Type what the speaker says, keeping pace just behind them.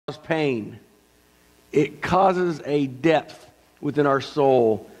pain. It causes a depth within our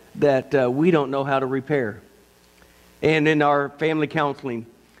soul that we don't know how to repair. And in our family counseling,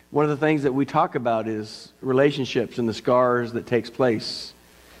 one of the things that we talk about is relationships and the scars that takes place.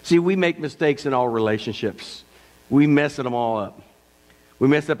 See, we make mistakes in all relationships. We mess them all up. We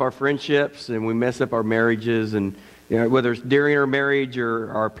mess up our friendships and we mess up our marriages, and whether it's during our marriage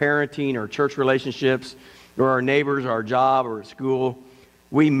or our parenting or church relationships or our neighbors, our job, or at school,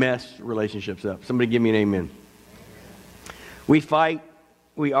 we mess relationships up. Somebody give me an amen. We fight,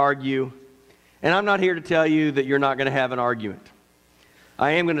 we argue, and I'm not here to tell you that you're not going to have an argument.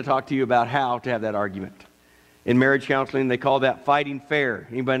 I am going to talk to you about how to have that argument. In marriage counseling, they call that fighting fair.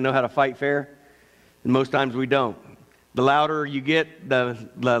 Anybody know how to fight fair? And most times we don't. The louder you get,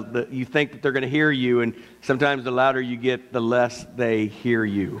 you think that they're going to hear you, and sometimes the louder you get, the less they hear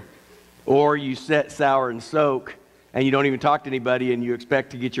you. Or you sit sour and soak, and you don't even talk to anybody, and you expect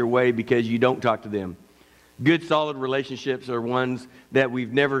to get your way because you don't talk to them. Good, solid relationships are ones that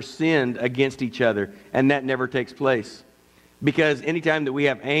we've never sinned against each other, and that never takes place. Because anytime that we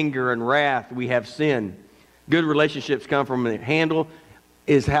have anger and wrath, we have sin. Good relationships come from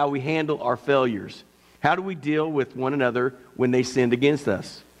is how we handle our failures. How do we deal with one another when they sinned against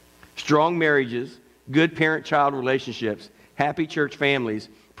us? Strong marriages, good parent-child relationships, happy church families,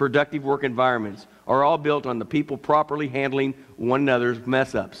 productive work environments are all built on the people properly handling one another's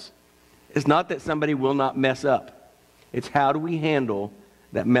mess-ups. It's not that somebody will not mess up. It's how do we handle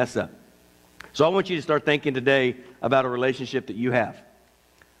that mess-up. So I want you to start thinking today about a relationship that you have.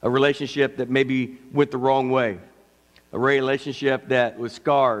 A relationship that maybe went the wrong way. A relationship that was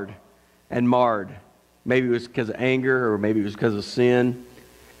scarred and marred. Maybe it was because of anger, or maybe it was because of sin.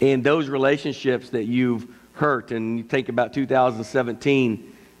 And those relationships that you've hurt, and you think about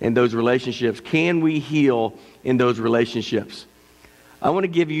 2017 and those relationships, can we heal in those relationships? I want to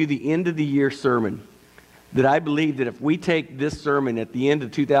give you the end of the year sermon that I believe that if we take this sermon at the end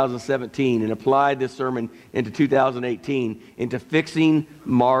of 2017 and apply this sermon into 2018 into fixing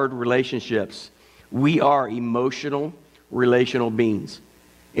marred relationships, we are emotional, relational beings.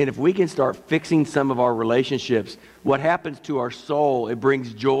 And if we can start fixing some of our relationships, what happens to our soul? It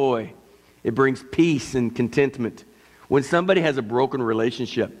brings joy. It brings peace and contentment. When somebody has a broken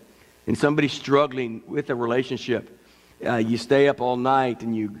relationship and somebody's struggling with a relationship, you stay up all night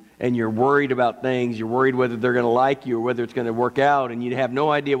and you're worried about things. You're worried whether they're going to like you or whether it's going to work out, and you have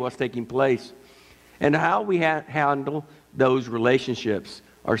no idea what's taking place. And how we handle those relationships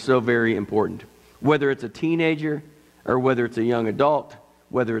are so very important. Whether it's a teenager or whether it's a young adult,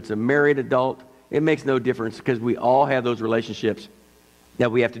 whether it's a married adult, it makes no difference because we all have those relationships that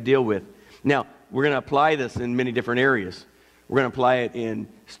we have to deal with. Now, we're going to apply this in many different areas. We're going to apply it in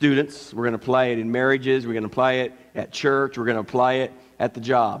students. We're going to apply it in marriages. We're going to apply it at church. We're going to apply it at the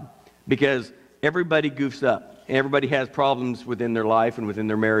job. Because everybody goofs up. Everybody has problems within their life and within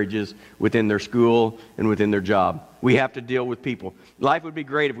their marriages, within their school, and within their job. We have to deal with people. Life would be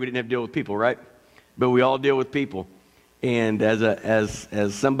great if we didn't have to deal with people, right? But we all deal with people. And as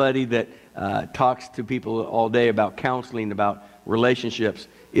somebody that talks to people all day about counseling, about relationships,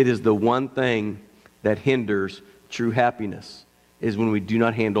 it is the one thing that hinders true happiness is when we do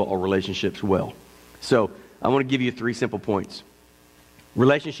not handle our relationships well. So I want to give you 3 simple points.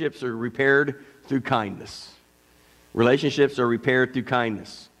 Relationships are repaired through kindness. Relationships are repaired through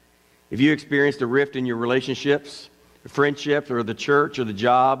kindness. If you experienced a rift in your relationships, friendships, or the church, or the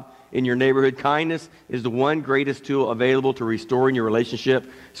job, in your neighborhood, kindness is the one greatest tool available to restoring your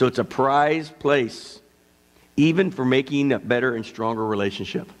relationship. So it's a prized place, even for making a better and stronger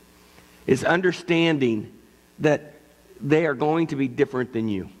relationship. It's understanding that they are going to be different than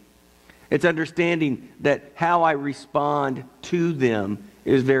you. It's understanding that how I respond to them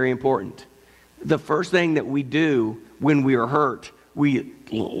is very important. The first thing that we do when we are hurt, we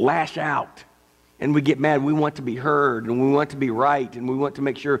lash out and we get mad. We want to be heard and we want to be right and we want to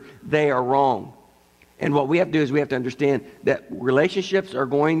make sure they are wrong. And what we have to do is we have to understand that relationships are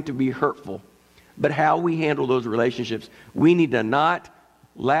going to be hurtful. But how we handle those relationships, we need to not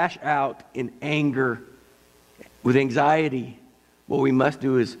lash out in anger, with anxiety. What we must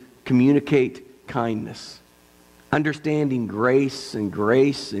do is communicate kindness. Understanding grace and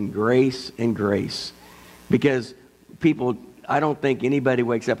grace and grace and grace. Because people, I don't think anybody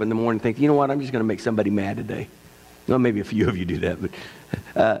wakes up in the morning and thinks, you know what, I'm just going to make somebody mad today. Well, maybe a few of you do that,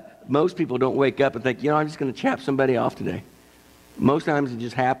 but most people don't wake up and think, you know, I'm just going to chap somebody off today. Most times it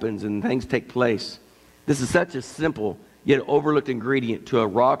just happens and things take place. This is such a simple yet overlooked ingredient to a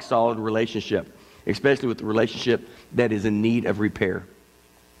rock-solid relationship, especially with the relationship that is in need of repair.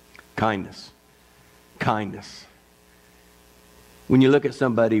 Kindness. Kindness. When you look at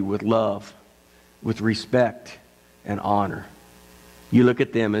somebody with love, with respect and honor, you look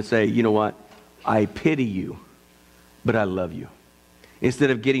at them and say, you know what? I pity you, but I love you. Instead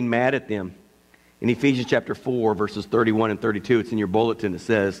of getting mad at them, in Ephesians chapter 4, verses 31 and 32, it's in your bulletin, it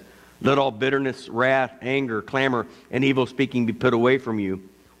says, let all bitterness, wrath, anger, clamor, and evil speaking be put away from you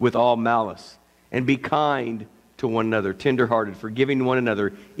with all malice. And be kind to one another, tenderhearted, forgiving one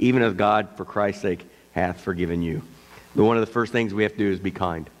another, even as God, for Christ's sake, hath forgiven you. But one of the first things we have to do is be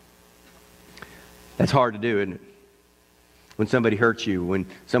kind. That's hard to do, isn't it? When somebody hurts you, when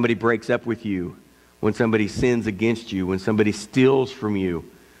somebody breaks up with you, when somebody sins against you, when somebody steals from you,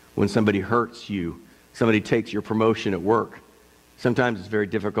 when somebody hurts you, somebody takes your promotion at work. Sometimes it's very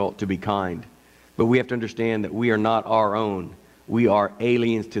difficult to be kind. But we have to understand that we are not our own. We are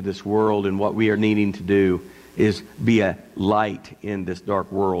aliens to this world, and what we are needing to do is be a light in this dark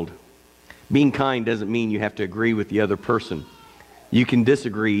world. Being kind doesn't mean you have to agree with the other person. You can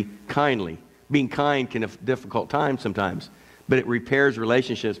disagree kindly. Being kind can have difficult times sometimes, but it repairs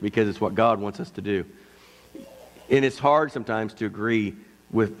relationships because it's what God wants us to do. And it's hard sometimes to agree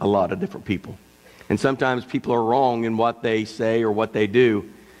with a lot of different people. And sometimes people are wrong in what they say or what they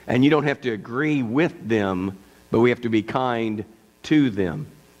do. And you don't have to agree with them, but we have to be kind to them.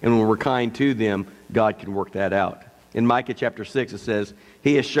 And when we're kind to them, God can work that out. In Micah chapter 6, it says,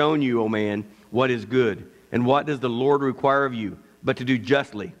 He has shown you, O man, what is good. And what does the Lord require of you? But to do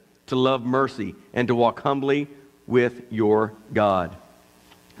justly, to love mercy, and to walk humbly with your God.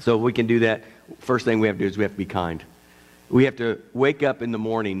 So if we can do that, first thing we have to do is we have to be kind. We have to wake up in the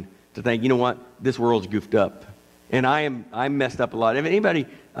morning to think, you know what, this world's goofed up. And I'm messed up a lot. Have anybody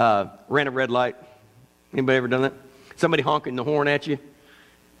ran a red light? Anybody ever done that? Somebody honking the horn at you?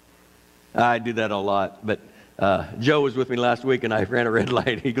 I do that a lot. But Joe was with me last week and I ran a red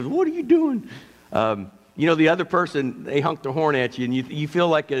light. He goes, what are you doing? You know, the other person, they honked the horn at you and you feel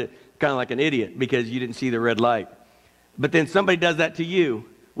like kind of like an idiot because you didn't see the red light. But then somebody does that to you.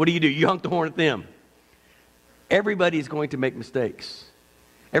 What do? You honk the horn at them. Everybody's going to make mistakes.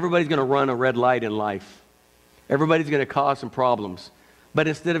 Everybody's going to run a red light in life. Everybody's going to cause some problems. But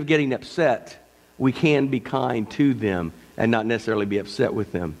instead of getting upset, we can be kind to them and not necessarily be upset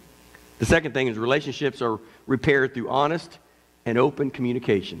with them. The second thing is relationships are repaired through honest and open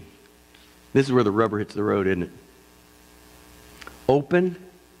communication. This is where the rubber hits the road, isn't it? Open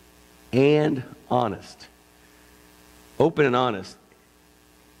and honest. Open and honest.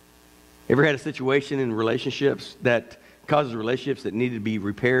 Ever had a situation in relationships that causes relationships that need to be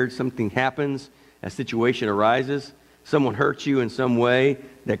repaired? Something happens, a situation arises, someone hurts you in some way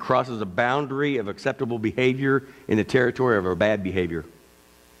that crosses a boundary of acceptable behavior in the territory of a bad behavior.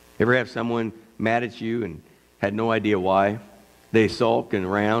 Ever have someone mad at you and had no idea why? They sulk and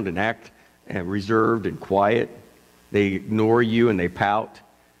around and act reserved and quiet. They ignore you and they pout,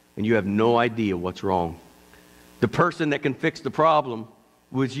 and you have no idea what's wrong. The person that can fix the problem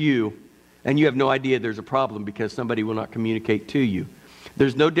was you, and you have no idea there's a problem because somebody will not communicate to you.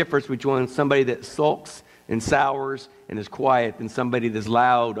 There's no difference between somebody that sulks and sours and is quiet than somebody that's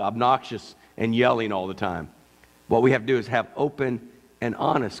loud, obnoxious, and yelling all the time. What we have to do is have open and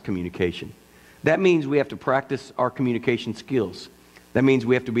honest communication. That means we have to practice our communication skills. That means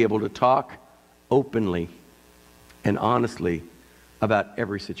we have to be able to talk openly and honestly about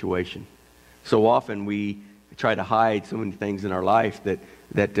every situation. So often we try to hide so many things in our life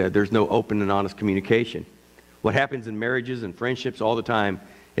that there's no open and honest communication. What happens in marriages and friendships all the time,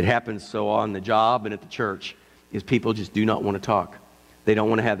 it happens so on the job and at the church, is people just do not want to talk. They don't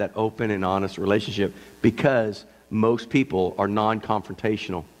want to have that open and honest relationship because most people are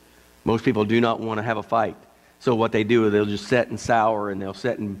non-confrontational. Most people do not want to have a fight. So what they do is they'll just sit and sour and they'll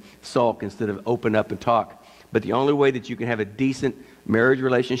sit and sulk instead of open up and talk. But the only way that you can have a decent marriage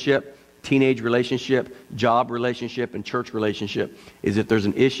relationship, teenage relationship, job relationship, and church relationship is if there's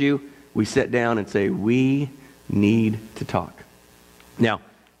an issue, we sit down and say, we need to talk. Now,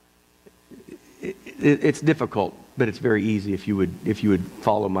 it's difficult, but it's very easy if you would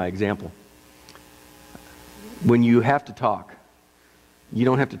follow my example. When you have to talk, you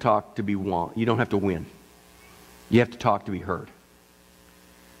don't have to talk to be won. You don't have to win. You have to talk to be heard.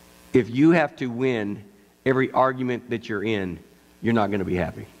 If you have to win every argument that you're in, you're not going to be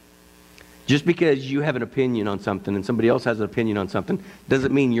happy. Just because you have an opinion on something and somebody else has an opinion on something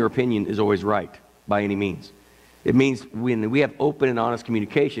doesn't mean your opinion is always right by any means. It means when we have open and honest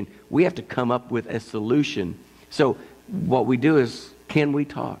communication, we have to come up with a solution. So what we do is, can we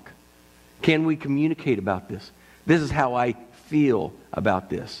talk? Can we communicate about this? This is how I feel about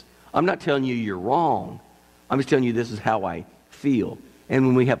this. I'm not telling you you're wrong. I'm just telling you this is how I feel. And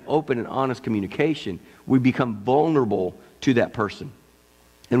when we have open and honest communication, we become vulnerable to that person.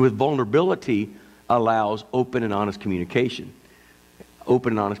 And with vulnerability allows open and honest communication.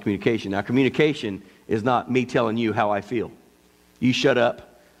 Open and honest communication. Now, communication is not me telling you how I feel. You shut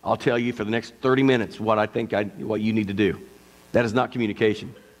up. I'll tell you for the next 30 minutes what I think what you need to do. That is not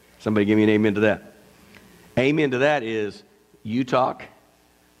communication. Somebody give me an amen to that. Amen to that is you talk,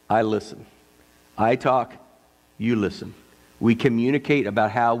 I listen. I talk, you listen. We communicate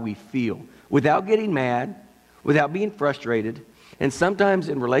about how we feel without getting mad, without being frustrated. And sometimes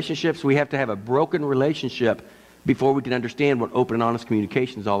in relationships, we have to have a broken relationship before we can understand what open and honest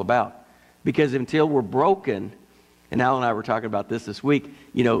communication is all about. Because until we're broken, and Al and I were talking about this week,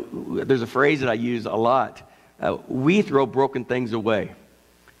 you know, there's a phrase that I use a lot. We throw broken things away.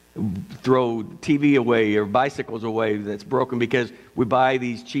 Throw TV away or bicycles away that's broken because we buy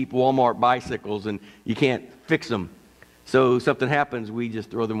these cheap Walmart bicycles and you can't fix them. So something happens, we just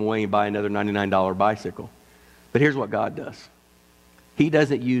throw them away and buy another $99 bicycle. But here's what God does. He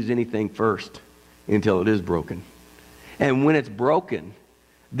doesn't use anything first until it is broken. And when it's broken,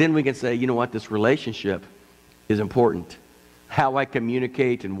 then we can say, you know what, this relationship is important. How I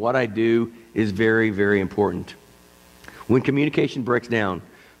communicate and what I do is very, very important. When communication breaks down,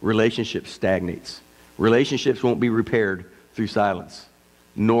 relationship stagnates. Relationships won't be repaired through silence,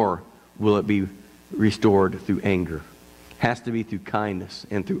 nor will it be restored through anger. It has to be through kindness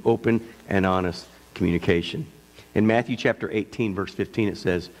and through open and honest communication. In Matthew chapter 18, verse 15, it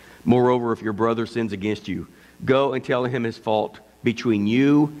says, "Moreover, if your brother sins against you, go and tell him his fault between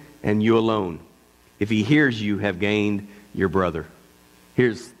you and you alone. If he hears you, have gained your brother."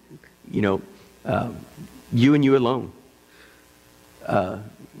 Here's, you and you alone.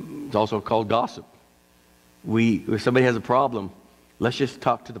 It's also called gossip. If somebody has a problem, let's just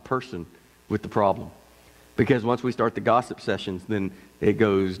talk to the person with the problem. Because once we start the gossip sessions, then it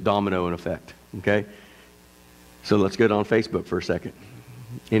goes domino in effect. Okay? So let's get on Facebook for a second.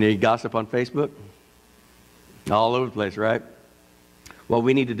 Any gossip on Facebook? All over the place, right? What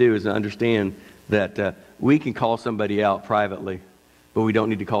we need to do is understand that we can call somebody out privately, but we don't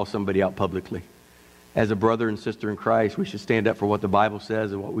need to call somebody out publicly. As a brother and sister in Christ, we should stand up for what the Bible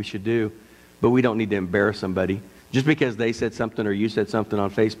says and what we should do, but we don't need to embarrass somebody. Just because they said something or you said something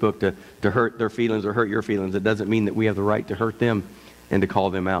on Facebook to hurt their feelings or hurt your feelings, it doesn't mean that we have the right to hurt them and to call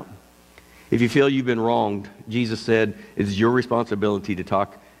them out. If you feel you've been wronged, Jesus said it is your responsibility to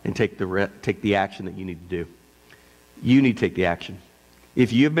talk and take the action that you need to do. You need to take the action.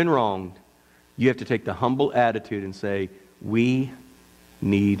 If you've been wronged, you have to take the humble attitude and say, we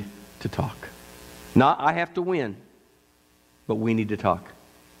need to talk. Not I have to win, but we need to talk.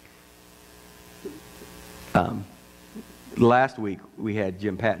 Last week we had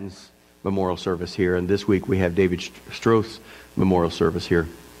Jim Patton's memorial service here, and this week we have David Stroth's memorial service here.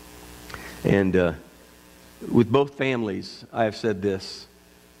 And with both families, I have said this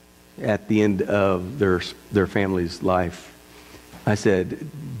at the end of their family's life. I said,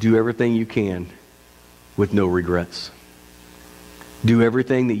 do everything you can with no regrets. Do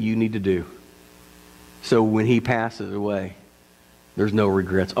everything that you need to do. So when he passes away, there's no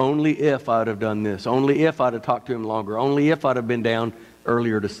regrets. Only if I'd have done this. Only if I'd have talked to him longer. Only if I'd have been down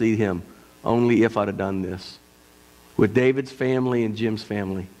earlier to see him. Only if I'd have done this. With David's family and Jim's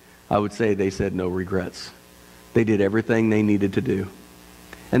family, I would say they said no regrets. They did everything they needed to do.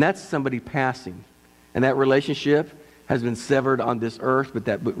 And that's somebody passing. And that relationship has been severed on this earth, but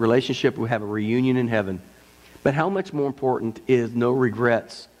that relationship will have a reunion in heaven. But how much more important is no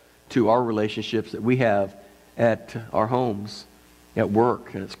regrets to our relationships that we have at our homes, at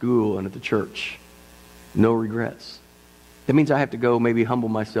work, and at school, and at the church? No regrets. That means I have to go maybe humble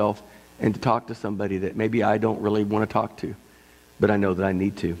myself and to talk to somebody that maybe I don't really want to talk to, but I know that I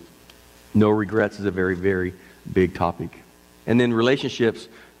need to. No regrets is a very, very big topic. And then relationships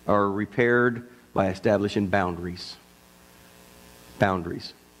are repaired by establishing boundaries.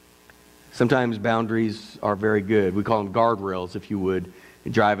 Boundaries. Sometimes boundaries are very good. We call them guardrails, if you would,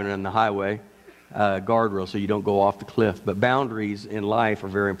 driving on the highway. Guardrails so you don't go off the cliff. But boundaries in life are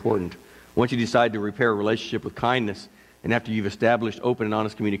very important. Once you decide to repair a relationship with kindness, and after you've established open and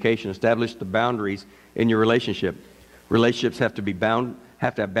honest communication, establish the boundaries in your relationship. Relationships have to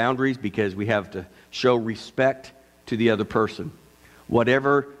have boundaries because we have to show respect to the other person.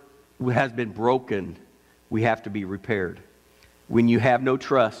 Whatever has been broken, we have to be repaired. When you have no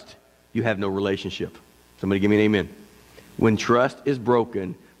trust, you have no relationship. Somebody give me an amen. When trust is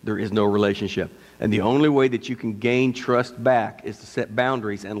broken, there is no relationship. And the only way that you can gain trust back is to set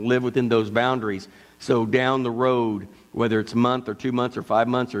boundaries and live within those boundaries. So down the road, whether it's a month or 2 months or 5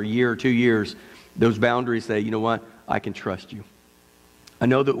 months or a year or 2 years, those boundaries say, you know what, I can trust you. I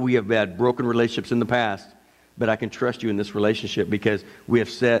know that we have had broken relationships in the past, but I can trust you in this relationship because we have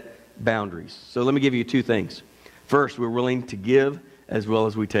set boundaries. So let me give you two things. First, we're willing to give as well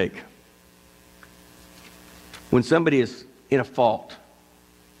as we take. When somebody is in a fault,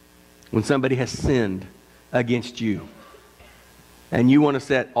 when somebody has sinned against you, and you want to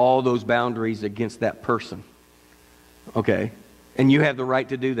set all those boundaries against that person, okay, and you have the right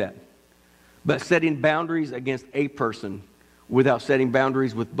to do that. But setting boundaries against a person without setting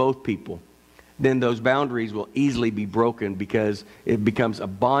boundaries with both people, then those boundaries will easily be broken because it becomes a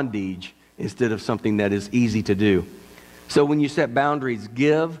bondage instead of something that is easy to do. So when you set boundaries,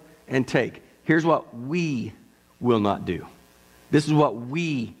 give and take. Here's what we will not do. This is what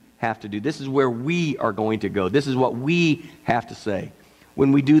we have to do. This is where we are going to go. This is what we have to say.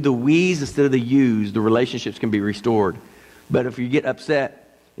 When we do the we's instead of the you's, the relationships can be restored. But if you get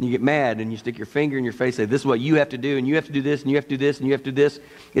upset and you get mad and you stick your finger in your face and say, this is what you have to do, and you have to do this, and you have to do this, and you have to do this,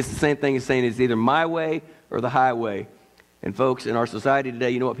 it's the same thing as saying it's either my way or the highway. And folks, in our society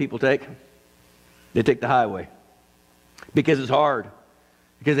today, you know what people take? They take the highway. Because it's hard.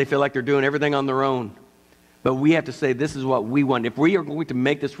 Because they feel like they're doing everything on their own. But we have to say, this is what we want. If we are going to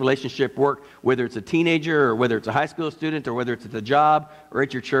make this relationship work, whether it's a teenager or whether it's a high school student or whether it's at the job or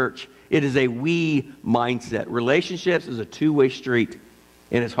at your church, it is a we mindset. Relationships is a two-way street,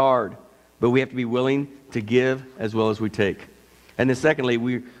 and it's hard. But we have to be willing to give as well as we take. And then secondly,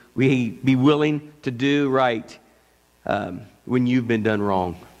 we be willing to do right when you've been done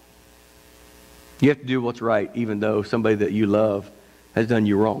wrong. You have to do what's right even though somebody that you love has done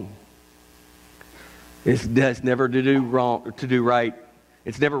you wrong. It's never to do wrong, to do right.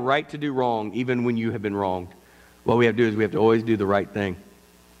 It's never right to do wrong, even when you have been wronged. What we have to do is we have to always do the right thing.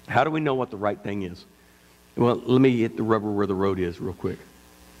 How do we know what the right thing is? Well, let me hit the rubber where the road is real quick.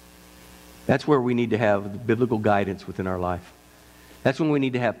 That's where we need to have the biblical guidance within our life. That's when we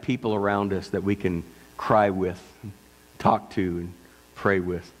need to have people around us that we can cry with, talk to, and pray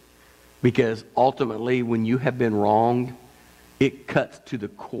with. Because ultimately, when you have been wronged, it cuts to the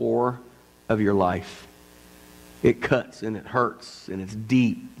core of your life. It cuts and it hurts and it's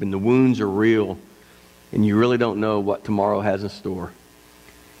deep and the wounds are real and you really don't know what tomorrow has in store.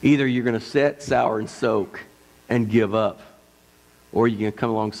 Either you're going to sit, sour, and soak and give up, or you're going to come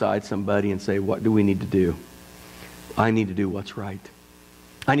alongside somebody and say, what do we need to do? I need to do what's right.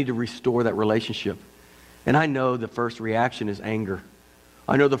 I need to restore that relationship. And I know the first reaction is anger.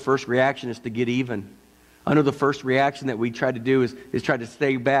 I know the first reaction is to get even. I know the first reaction that we try to do is try to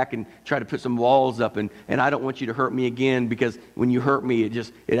stay back and try to put some walls up. And I don't want you to hurt me again, because when you hurt me,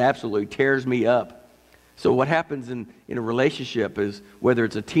 it absolutely tears me up. So what happens in a relationship is, whether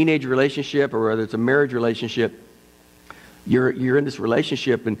it's a teenage relationship or whether it's a marriage relationship, you're in this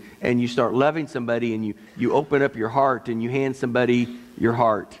relationship and you start loving somebody and you open up your heart and you hand somebody your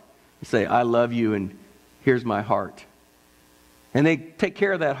heart. You say, I love you and here's my heart. And they take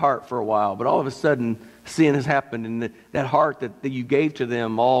care of that heart for a while, but all of a sudden sin has happened, and that heart that you gave to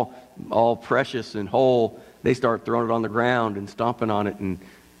them, all precious and whole, they start throwing it on the ground and stomping on it and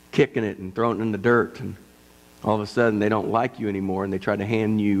kicking it and throwing it in the dirt. And all of a sudden they don't like you anymore, and they try to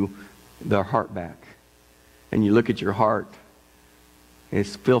hand you their heart back. And you look at your heart, and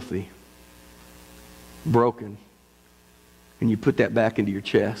it's filthy, broken. And you put that back into your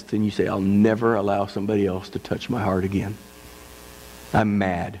chest, and you say, I'll never allow somebody else to touch my heart again. I'm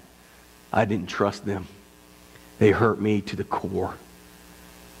mad. I didn't trust them. They hurt me to the core.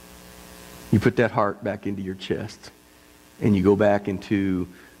 You put that heart back into your chest, and you go back into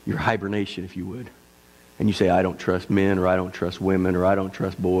your hibernation, if you would. And you say, I don't trust men, or I don't trust women, or I don't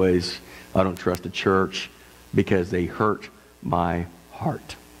trust boys. I don't trust the church, because they hurt my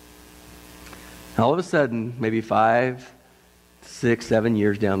heart. And all of a sudden, maybe 5, 6, 7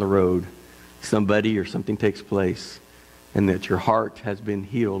 years down the road, somebody or something takes place, and that your heart has been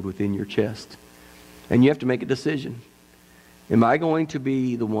healed within your chest. And you have to make a decision. Am I going to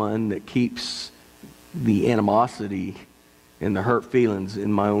be the one that keeps the animosity and the hurt feelings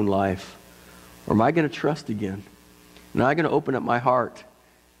in my own life? Or am I going to trust again? And am I going to open up my heart?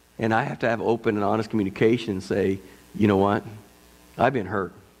 And I have to have open and honest communication and say, you know what? I've been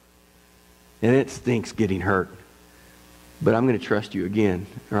hurt. And it stinks getting hurt. But I'm going to trust you again.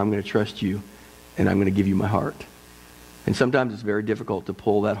 Or I'm going to trust you, and I'm going to give you my heart. And sometimes it's very difficult to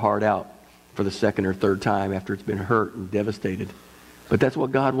pull that heart out for the second or third time after it's been hurt and devastated. But that's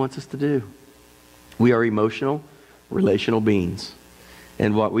what God wants us to do. We are emotional, relational beings.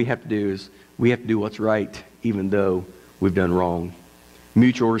 And what we have to do is we have to do what's right even though we've done wrong.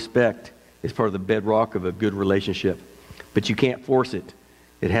 Mutual respect is part of the bedrock of a good relationship. But you can't force it.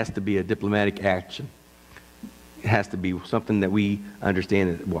 It has to be a diplomatic action. It has to be something that we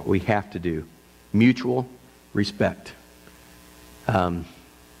understand what we have to do. Mutual respect,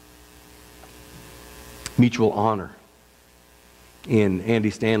 mutual honor. In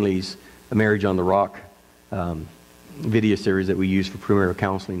Andy Stanley's Marriage on the Rock video series that we use for premarital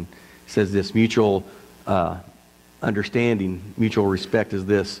counseling, says this: mutual understanding, mutual respect is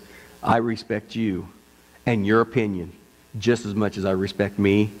this: I respect you and your opinion just as much as I respect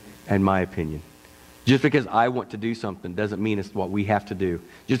me and my opinion. Just because I want to do something doesn't mean it's what we have to do.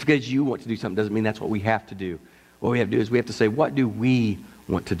 Just because you want to do something doesn't mean that's what we have to do. What we have to do is we have to say, what do we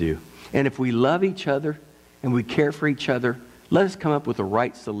want to do? And if we love each other and we care for each other, let us come up with the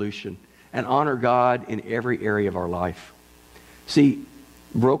right solution and honor God in every area of our life. See,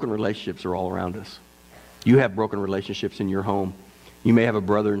 broken relationships are all around us. You have broken relationships in your home. You may have a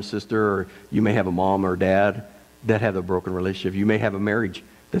brother and sister, or you may have a mom or dad that have a broken relationship. You may have a marriage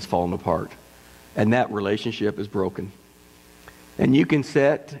that's fallen apart, and that relationship is broken. And you can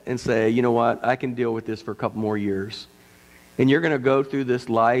sit and say, you know what, I can deal with this for a couple more years. And you're going to go through this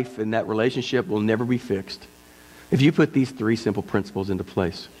life, and that relationship will never be fixed if you put these 3 simple principles into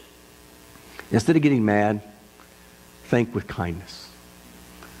place. Instead of getting mad, think with kindness.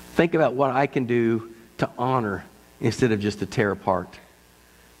 Think about what I can do to honor instead of just to tear apart.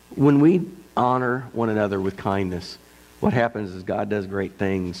 When we honor one another with kindness, what happens is God does great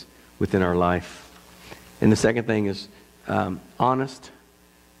things within our life. And the second thing is honest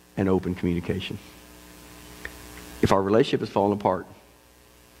and open communication. If our relationship is falling apart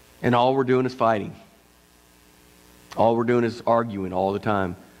and all we're doing is fighting, all we're doing is arguing all the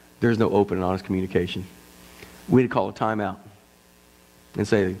time, there's no open and honest communication. We need to call a timeout and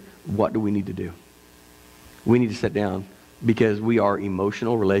say, what do we need to do? We need to sit down, because we are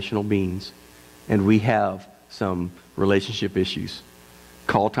emotional, relational beings, and we have some relationship issues.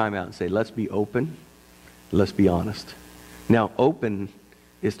 Call timeout and say, let's be open, let's be honest. Now, open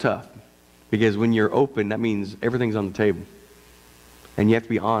is tough, because when you're open, that means everything's on the table, and you have to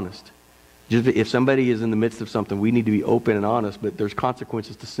be honest. Just if somebody is in the midst of something, we need to be open and honest, but there's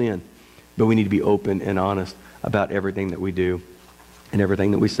consequences to sin. But we need to be open and honest about everything that we do and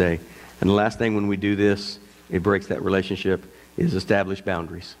everything that we say. And the last thing, when we do this, it breaks that relationship, is establish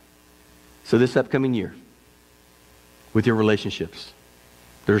boundaries. So this upcoming year, with your relationships,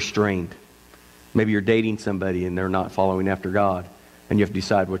 they're strained. Maybe you're dating somebody and they're not following after God, and you have to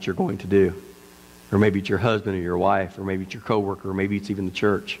decide what you're going to do. Or maybe it's your husband or your wife, or maybe it's your coworker, or maybe it's even the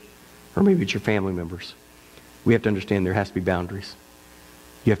church, or maybe it's your family members. We have to understand there has to be boundaries.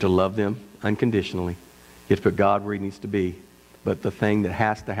 You have to love them unconditionally. You have to put God where He needs to be. But the thing that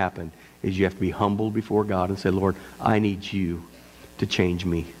has to happen is you have to be humble before God and say, Lord, I need you to change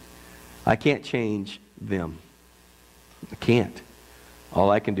me. I can't change them. I can't. All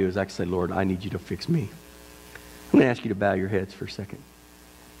I can do is I can say, Lord, I need you to fix me. I'm going to ask you to bow your heads for a second.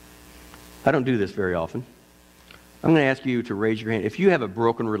 I don't do this very often. I'm going to ask you to raise your hand. If you have a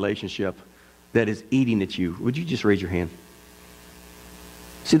broken relationship that is eating at you, would you just raise your hand?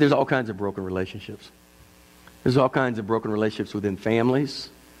 See, there's all kinds of broken relationships. There's all kinds of broken relationships within families,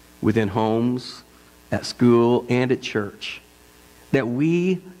 within homes, at school, and at church, that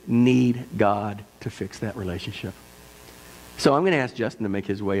we need God to fix that relationship. So I'm going to ask Justin to make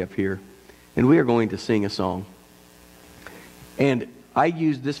his way up here, and we are going to sing a song. And I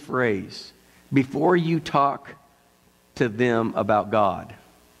use this phrase: before you talk to them about God,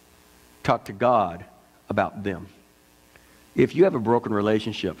 talk to God about them. If you have a broken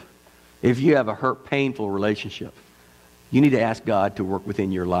relationship, if you have a hurt, painful relationship, you need to ask God to work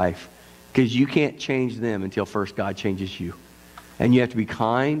within your life, because you can't change them until first God changes you. And you have to be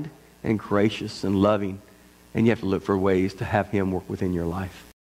kind and gracious and loving, and you have to look for ways to have Him work within your life.